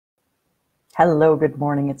Hello, good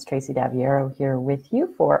morning. It's Tracy Daviero here with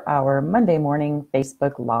you for our Monday morning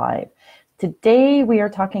Facebook Live. Today we are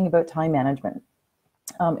talking about time management.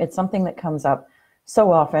 It's something that comes up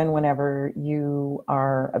so often whenever you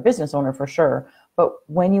are a business owner for sure, but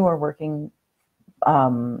when you are working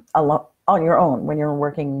on your own, when you're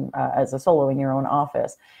working as a solo in your own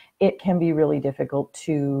office, it can be really difficult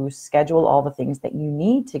to schedule all the things that you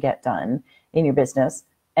need to get done in your business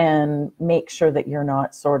and make sure that you're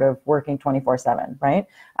not sort of working 24/7, right?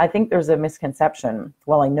 I think there's a misconception.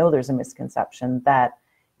 Well, I know there's a misconception that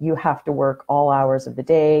you have to work all hours of the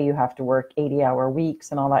day, you have to work 80-hour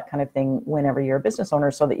weeks and all that kind of thing whenever you're a business owner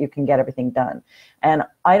so that you can get everything done. And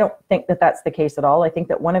I don't think that that's the case at all. I think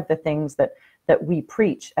that one of the things that we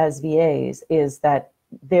preach as VAs is that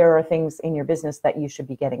there are things in your business that you should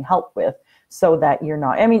be getting help with so that you're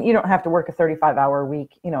not, I mean, you don't have to work a 35-hour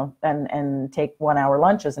week, and take 1 hour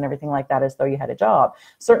lunches and everything like that as though you had a job.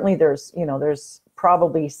 Certainly there's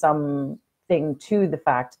probably something to the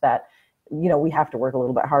fact that, we have to work a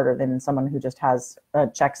little bit harder than someone who just has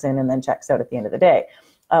checks in and then checks out at the end of the day.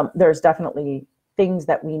 There's definitely things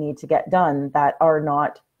that we need to get done that are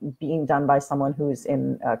not being done by someone who's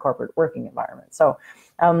in a corporate working environment. So,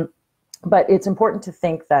 but it's important to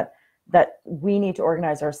think that we need to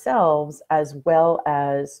organize ourselves as well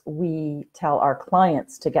as we tell our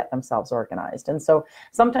clients to get themselves organized. And so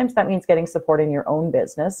sometimes that means getting support in your own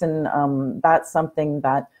business. And that's something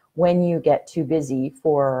that when you get too busy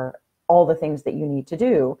for all the things that you need to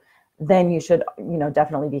do, then you should,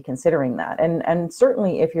 definitely be considering that. And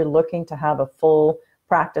certainly if you're looking to have a full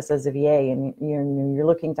practice as a VA and you're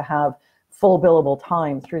looking to have full billable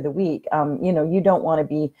time through the week, you don't want to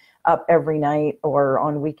be up every night or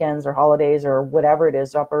on weekends or holidays or whatever it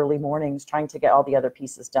is, up early mornings trying to get all the other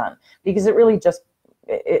pieces done, because it really just,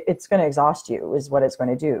 it's going to exhaust you is what it's going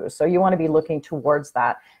to do. So you want to be looking towards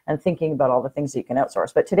that and thinking about all the things that you can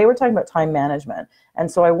outsource. But today we're talking about time management.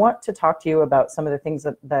 And so I want to talk to you about some of the things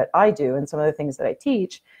that I do and some of the things that I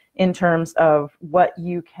teach in terms of what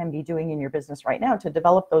you can be doing in your business right now to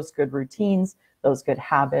develop those good routines, those good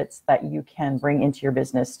habits that you can bring into your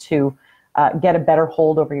business to get a better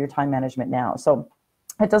hold over your time management now. So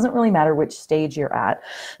it doesn't really matter which stage you're at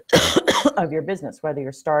of your business, whether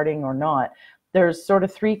you're starting or not. There's sort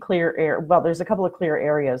of there's a couple of clear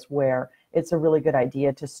areas where it's a really good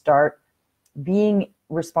idea to start being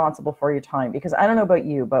responsible for your time. Because I don't know about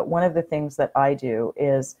you, but one of the things that I do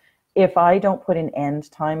is if I don't put an end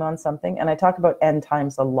time on something, and I talk about end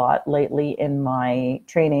times a lot lately in my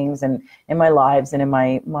trainings and in my lives and in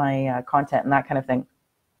my content and that kind of thing,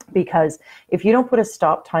 because if you don't put a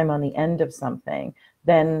stop time on the end of something,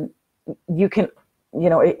 then you can,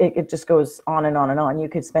 it just goes on and on and on. You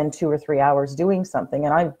could spend 2 or 3 hours doing something,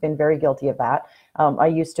 and I've been very guilty of that. I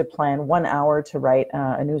used to plan 1 hour to write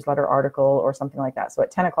a newsletter article or something like that. So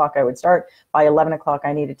at 10 o'clock I would start. By 11 o'clock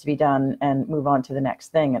I needed to be done and move on to the next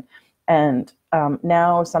thing. And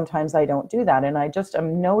now sometimes I don't do that. And I just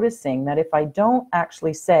am noticing that if I don't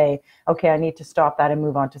actually say, okay, I need to stop that and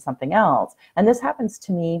move on to something else. And this happens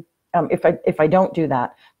to me. If I don't do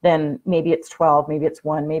that, then maybe it's 12, maybe it's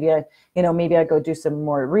 1, maybe I go do some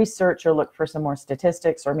more research or look for some more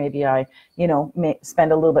statistics, or maybe I,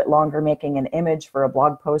 spend a little bit longer making an image for a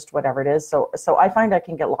blog post, whatever it is. So I find I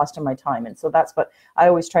can get lost in my time. And so that's what I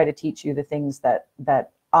always try to teach you, the things that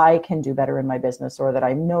I can do better in my business, or that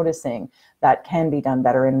I'm noticing that can be done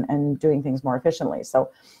better and doing things more efficiently. So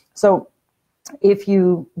if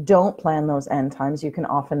you don't plan those end times, you can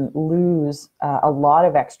often lose a lot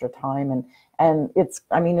of extra time, and it's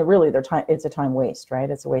a time waste, right?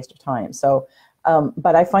 It's a waste of time. So,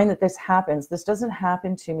 but I find that this doesn't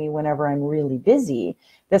happen to me whenever I'm really busy.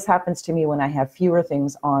 This happens to me when I have fewer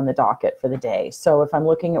things on the docket for the day. So if I'm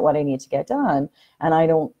looking at what I need to get done and I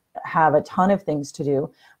don't have a ton of things to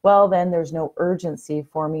do, well, then there's no urgency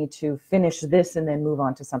for me to finish this and then move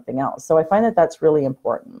on to something else. So I find that that's really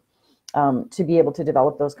important. To be able to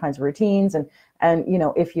develop those kinds of routines. And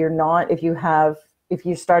if you're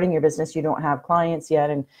starting your business, you don't have clients yet,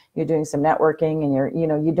 and you're doing some networking, and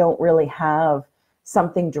you don't really have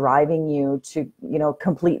something driving you to,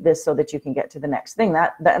 complete this so that you can get to the next thing.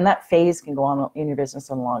 That phase can go on in your business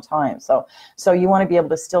in a long time. So you want to be able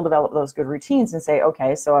to still develop those good routines and say,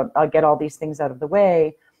 okay, so I'll get all these things out of the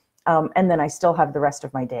way. And then I still have the rest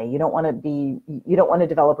of my day. You don't want to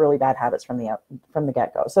develop really bad habits from the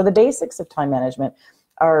get-go. So the basics of time management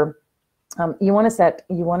are, you want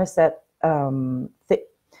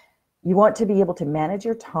to be able to manage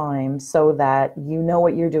your time so that you know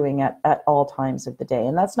what you're doing at all times of the day.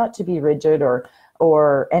 And that's not to be rigid or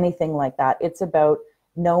anything like that. It's about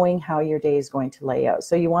knowing how your day is going to lay out.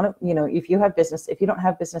 So you want to, if you have business, if you don't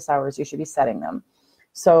have business hours, you should be setting them.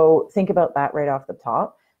 So think about that right off the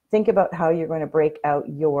top. Think about how you're going to break out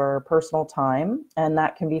your personal time, and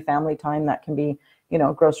that can be family time, that can be,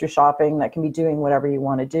 grocery shopping, that can be doing whatever you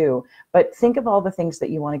want to do. But think of all the things that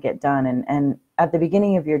you want to get done, and at the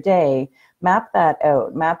beginning of your day, map that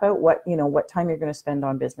out. Map out what time you're going to spend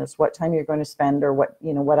on business, what time you're going to spend, or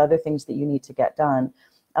what other things that you need to get done.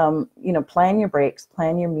 Plan your breaks,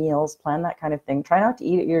 plan your meals, plan that kind of thing. Try not to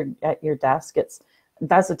eat at your desk.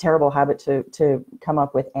 That's a terrible habit to come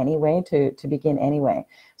up with anyway, to begin anyway.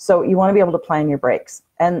 So you want to be able to plan your breaks.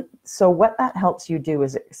 And so what that helps you do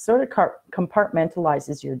is it sort of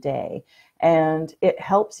compartmentalizes your day, and it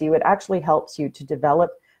actually helps you to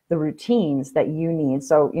develop the routines that you need.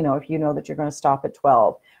 So, if you know that you're going to stop at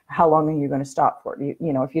 12, how long are you going to stop for?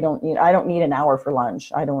 If you don't need, I don't need an hour for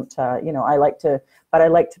lunch. I don't, I like to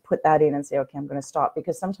put that in and say, okay, I'm going to stop,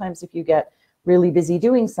 because sometimes if you get really busy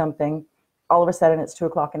doing something, all of a sudden it's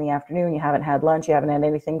 2:00 in the afternoon, you haven't had lunch, you haven't had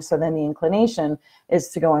anything. So then the inclination is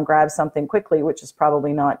to go and grab something quickly, which is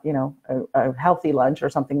probably not, a healthy lunch or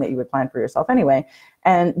something that you would plan for yourself anyway,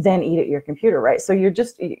 and then eat at your computer, right? So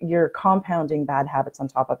you're compounding bad habits on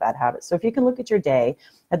top of bad habits. So if you can look at your day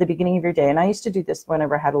at the beginning of your day, and I used to do this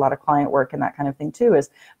whenever I had a lot of client work and that kind of thing too, is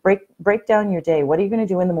break down your day. What are you going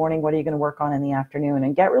to do in the morning? What are you going to work on in the afternoon?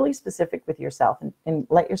 And get really specific with yourself, and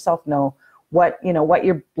let yourself know what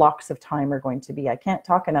your blocks of time are going to be. I can't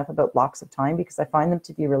talk enough about blocks of time, because I find them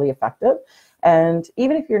to be really effective. And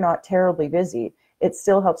even if you're not terribly busy, it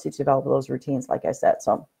still helps you to develop those routines, like I said.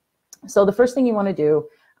 So the first thing you want to do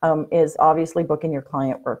is obviously book in your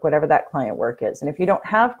client work, whatever that client work is. And if you don't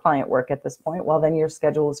have client work at this point, well, then your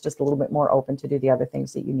schedule is just a little bit more open to do the other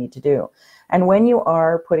things that you need to do. And when you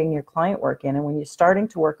are putting your client work in, and when you're starting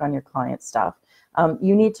to work on your client stuff,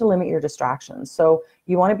 you need to limit your distractions. So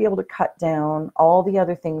you want to be able to cut down all the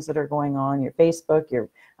other things that are going on, your Facebook, your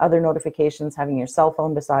other notifications, having your cell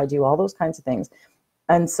phone beside you, all those kinds of things.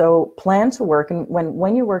 And so plan to work. And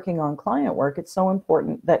when you're working on client work, it's so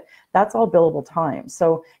important that that's all billable time.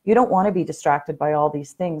 So you don't want to be distracted by all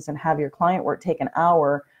these things and have your client work take an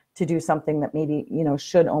hour to do something that maybe,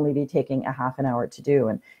 should only be taking a half an hour to do.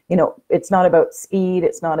 And, it's not about speed.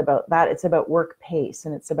 It's not about that. It's about work pace.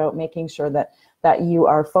 And it's about making sure that you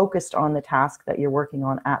are focused on the task that you're working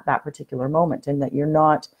on at that particular moment, and that you're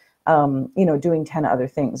not, doing 10 other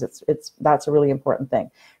things. That's a really important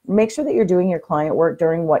thing. Make sure that you're doing your client work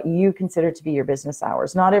during what you consider to be your business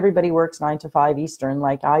hours. Not everybody works 9 to 5 Eastern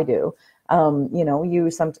like I do.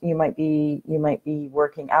 You might be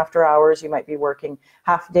working after hours, you might be working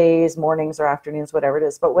half days, mornings or afternoons, whatever it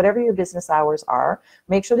is. But whatever your business hours are,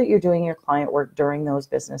 make sure that you're doing your client work during those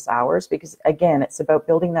business hours, because again, it's about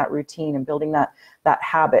building that routine and building that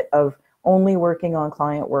habit of only working on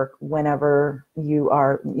client work whenever you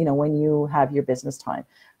are, when you have your business time.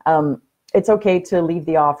 It's okay to leave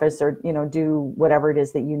the office or, do whatever it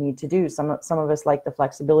is that you need to do. Some of us like the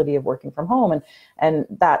flexibility of working from home, and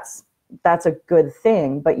that's a good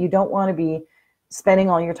thing, but you don't want to be spending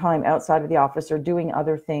all your time outside of the office or doing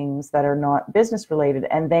other things that are not business related,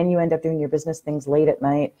 and then you end up doing your business things late at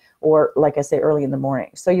night or, like I say, early in the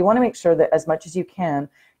morning. So you want to make sure that as much as you can,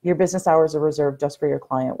 your business hours are reserved just for your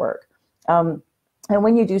client work. And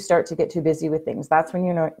when you do start to get too busy with things, that's when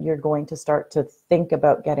you're going to start to think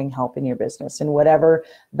about getting help in your business, and whatever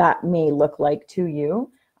that may look like to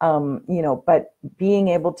you. But being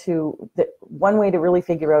able to, one way to really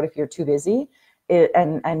figure out if you're too busy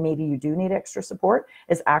and maybe you do need extra support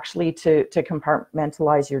is actually to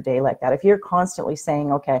compartmentalize your day like that. If you're constantly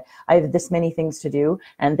saying, okay, I have this many things to do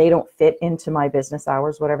and they don't fit into my business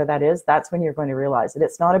hours, whatever that is, that's when you're going to realize it.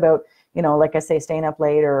 It's not about, like I say, staying up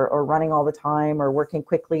late or running all the time or working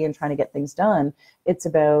quickly and trying to get things done. It's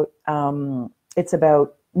about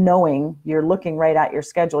knowing you're looking right at your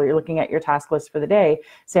schedule, you're looking at your task list for the day,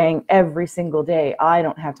 saying every single day, I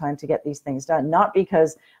don't have time to get these things done. Not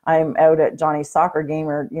because I'm out at Johnny's soccer game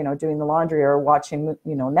or, doing the laundry or watching,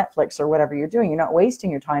 Netflix or whatever you're doing. You're not wasting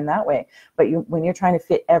your time that way. But when you're trying to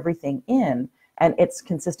fit everything in and it's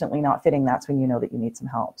consistently not fitting, that's when you know that you need some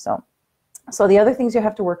help. So the other things you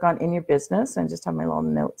have to work on in your business, and I just have my little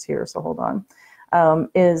notes here, so hold on.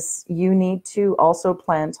 Is you need to also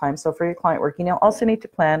plan time. So for your client work, also need to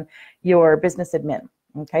plan your business admin.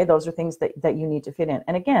 Okay, those are things that you need to fit in.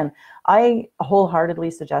 And again, I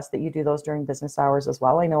wholeheartedly suggest that you do those during business hours as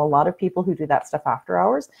well. I know a lot of people who do that stuff after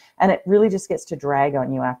hours, and it really just gets to drag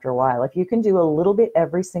on you after a while. If you can do a little bit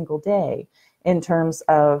every single day in terms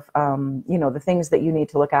of, the things that you need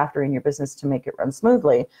to look after in your business to make it run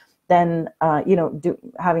smoothly, then,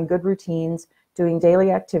 having good routines, doing daily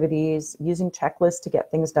activities, using checklists to get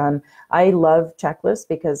things done. I love checklists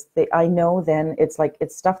because I know then it's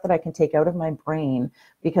stuff that I can take out of my brain,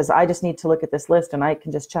 because I just need to look at this list and I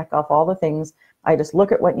can just check off all the things. I just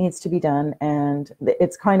look at what needs to be done, and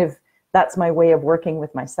it's kind of, that's my way of working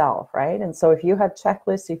with myself, right? And so if you have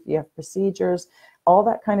checklists, if you have procedures, all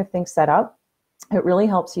that kind of thing set up, it really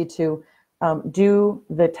helps you to do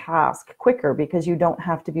the task quicker, because you don't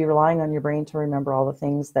have to be relying on your brain to remember all the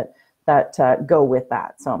things that go with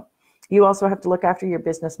that. So you also have to look after your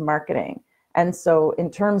business marketing. And so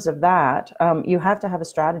in terms of that, you have to have a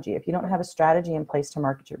strategy. If you don't have a strategy in place to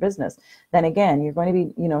market your business, then again, you're going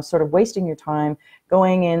to be, sort of wasting your time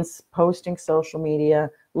going in, posting social media,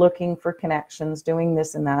 looking for connections, doing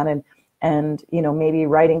this and that, and maybe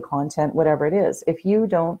writing content, whatever it is.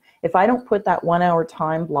 If I don't put that 1 hour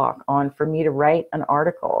time block on for me to write an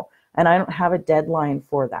article, and I don't have a deadline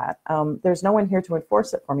for that, there's no one here to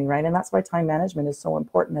enforce it for me, right? And that's why time management is so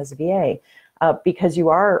important as a VA, because you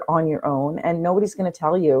are on your own, and nobody's going to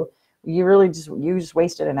tell you, you just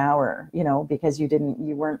wasted an hour, because you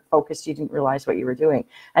weren't focused, you didn't realize what you were doing.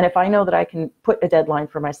 And if I know that I can put a deadline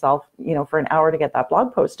for myself, for an hour to get that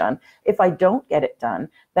blog post done, if I don't get it done,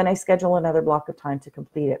 then I schedule another block of time to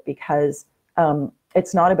complete it, because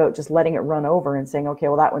it's not about just letting it run over and saying, okay,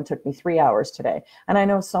 well, that one took me 3 hours today. And I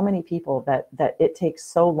know so many people that it takes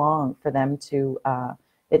so long for them to,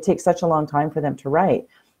 it takes such a long time for them to write.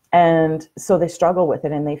 And so they struggle with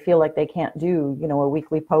it, and they feel like they can't do, a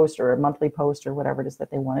weekly post or a monthly post or whatever it is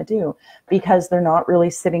that they want to do, because they're not really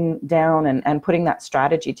sitting down and putting that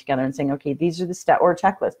strategy together and saying, okay, these are the steps, or a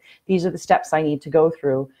checklist, these are the steps I need to go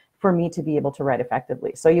through for me to be able to write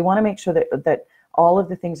effectively. So you want to make sure that all of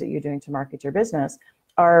the things that you're doing to market your business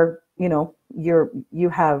are, you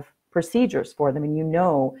have procedures for them, and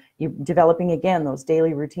you're developing, again, those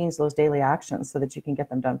daily routines, those daily actions, so that you can get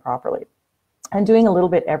them done properly. And doing a little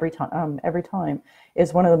bit every time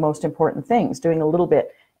is one of the most important things. Doing a little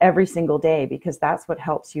bit every single day, because that's what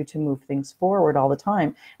helps you to move things forward all the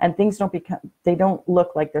time. And things don't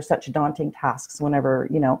look like they're such daunting tasks whenever,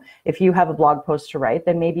 if you have a blog post to write,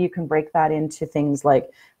 then maybe you can break that into things like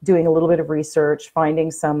doing a little bit of research, finding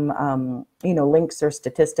some, links or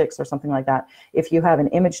statistics or something like that. If you have an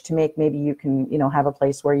image to make, maybe you can, have a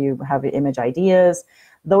place where you have image ideas,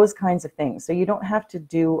 those kinds of things. So you don't have to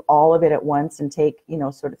do all of it at once and take,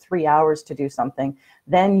 sort of 3 hours to do something.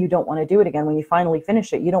 Then you don't want to do it again. When you finally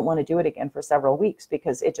finish it, you don't want to do it again for several weeks,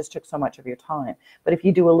 because it just took so much of your time. But if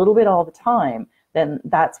you do a little bit all the time, then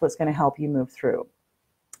that's what's going to help you move through.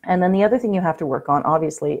 And then the other thing you have to work on,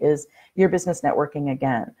 obviously, is your business networking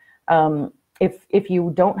again. If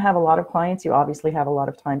you don't have a lot of clients, you obviously have a lot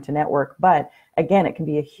of time to network. But again, it can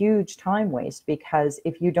be a huge time waste, because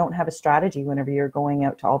if you don't have a strategy whenever you're going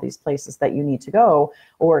out to all these places that you need to go,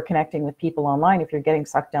 or connecting with people online, if you're getting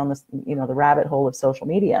sucked down this, the rabbit hole of social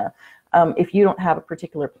media, if you don't have a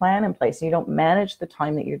particular plan in place, and you don't manage the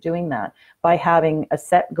time that you're doing that by having a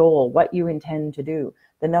set goal, what you intend to do,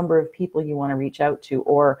 the number of people you want to reach out to,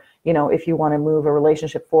 or, if you want to move a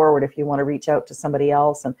relationship forward, if you want to reach out to somebody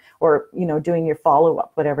else, or doing your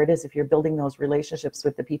follow-up, whatever it is, if you're building those relationships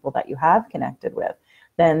with the people that you have connected with,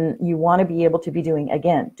 then you want to be able to be doing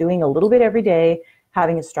a little bit every day,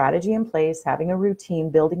 having a strategy in place, having a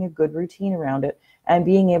routine, building a good routine around it, and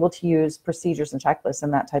being able to use procedures and checklists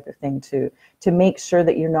and that type of thing to make sure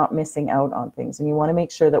that you're not missing out on things. And you want to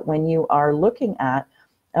make sure that when you are looking at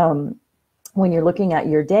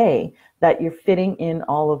your day, that you're fitting in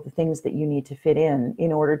all of the things that you need to fit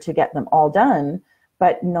in order to get them all done,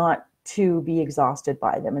 but not to be exhausted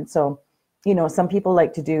by them. And so, some people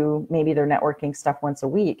like to do maybe their networking stuff once a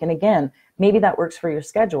week. And again, maybe that works for your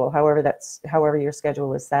schedule, however your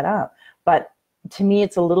schedule is set up. But to me,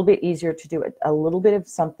 it's a little bit easier to do a little bit of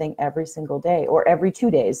something every single day, or every 2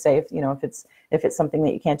 days, say, if it's something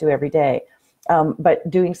that you can't do every day. But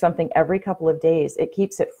doing something every couple of days, it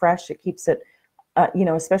keeps it fresh. It keeps it,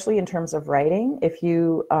 especially in terms of writing. If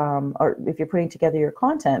you're putting together your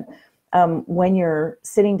content, when you're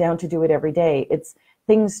sitting down to do it every day,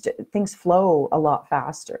 things flow a lot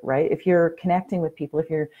faster, right? If you're connecting with people, if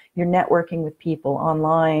you're networking with people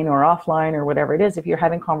online or offline or whatever it is, if you're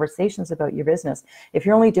having conversations about your business, if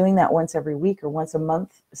you're only doing that once every week or once a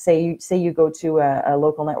month, say you go to a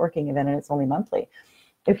local networking event and it's only monthly.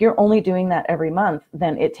 If you're only doing that every month,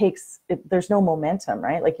 then there's no momentum,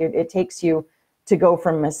 right? Like it takes you to go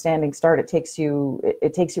from a standing start. It takes you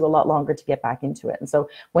a lot longer to get back into it. And so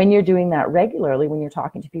when you're doing that regularly, when you're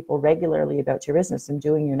talking to people regularly about your business and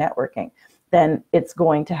doing your networking, then it's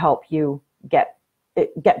going to help you get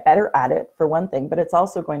get better at it, for one thing, but it's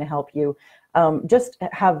also going to help you just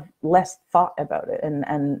have less thought about it,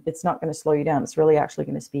 and it's not going to slow you down. It's really actually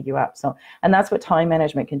going to speed you up. So, and that's what time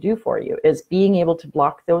management can do for you, is being able to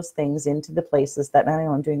block those things into the places that, I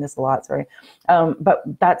know I'm doing this a lot, sorry, but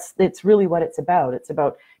it's really what it's about. It's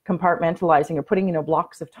about compartmentalizing or putting,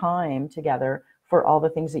 blocks of time together for all the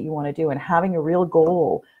things that you want to do, and having a real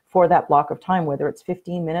goal for that block of time, whether it's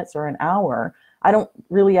 15 minutes or an hour. I don't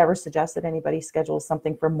really ever suggest that anybody schedules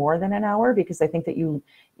something for more than an hour, because I think that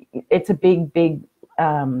it's a big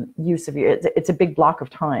use of it's a big block of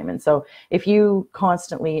time. And so if you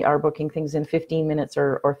constantly are booking things in 15 minutes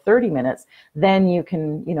or 30 minutes, then you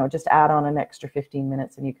can, just add on an extra 15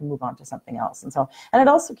 minutes and you can move on to something else. And it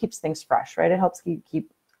also keeps things fresh, right? It helps you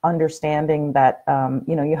keep understanding that,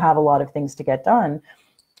 you have a lot of things to get done.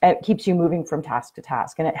 It keeps you moving from task to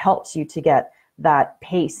task, and it helps you to get that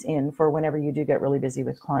pace in for whenever you do get really busy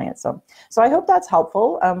with clients. So I hope that's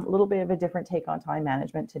helpful. A little bit of a different take on time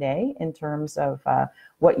management today in terms of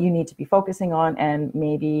what you need to be focusing on, and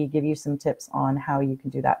maybe give you some tips on how you can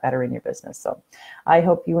do that better in your business. So I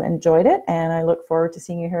hope you enjoyed it, and I look forward to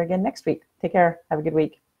seeing you here again next week. Take care. Have a good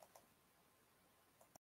week.